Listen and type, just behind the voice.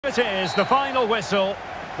It is the final whistle.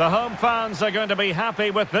 The home fans are going to be happy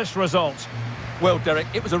with this result. Well, Derek,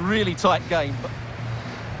 it was a really tight game.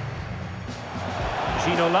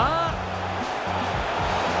 Ginola.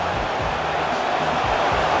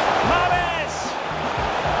 Maris!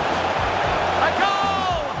 A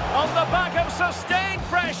goal! On the back of sustained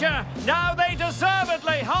pressure. Now they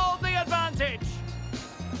deservedly hold the advantage.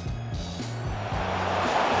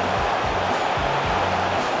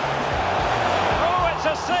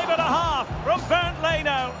 A save and a half from Bernd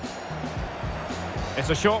Leno. It's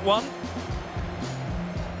a short one.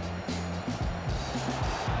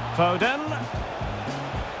 Foden.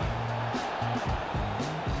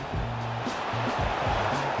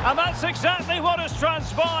 And that's exactly what has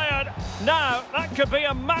transpired. Now, that could be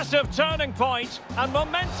a massive turning point, and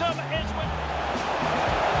momentum is with...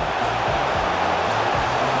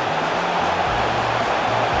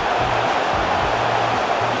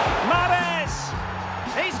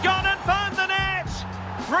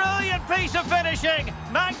 Brilliant piece of finishing,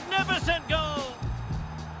 magnificent goal.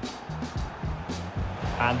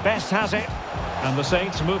 And Best has it, and the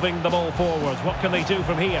Saints moving the ball forwards. What can they do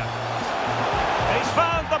from here? He's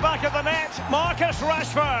found the back of the net, Marcus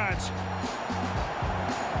Rashford.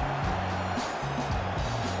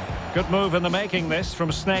 Good move in the making this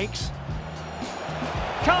from Snakes.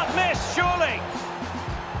 Can't miss, surely.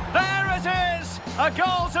 There it is! A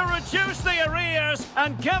goal to reduce the arrears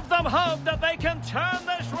and give them hope that they can turn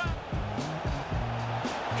this round.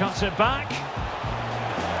 Cuts it back.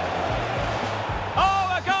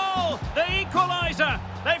 Oh, a goal! The equaliser!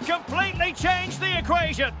 They've completely changed the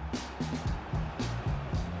equation.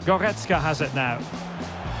 Goretzka has it now.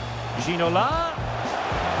 Ginola.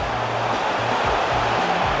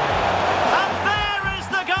 And there is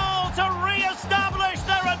the goal to re-establish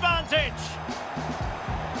their advantage.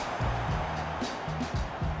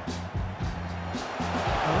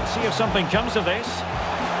 Let's see if something comes of this.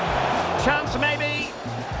 Chance maybe.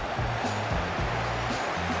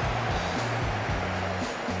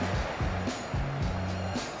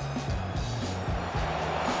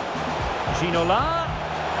 Ginola.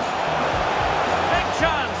 Big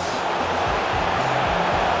chance.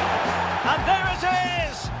 And there it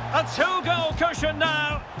is. A two-goal cushion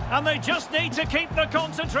now. And they just need to keep the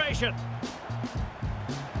concentration.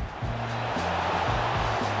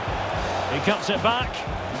 He cuts it back.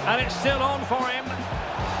 And it's still on for him.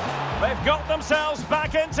 They've got themselves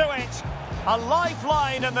back into it. A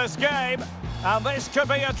lifeline in this game. And this could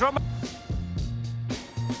be a dramatic...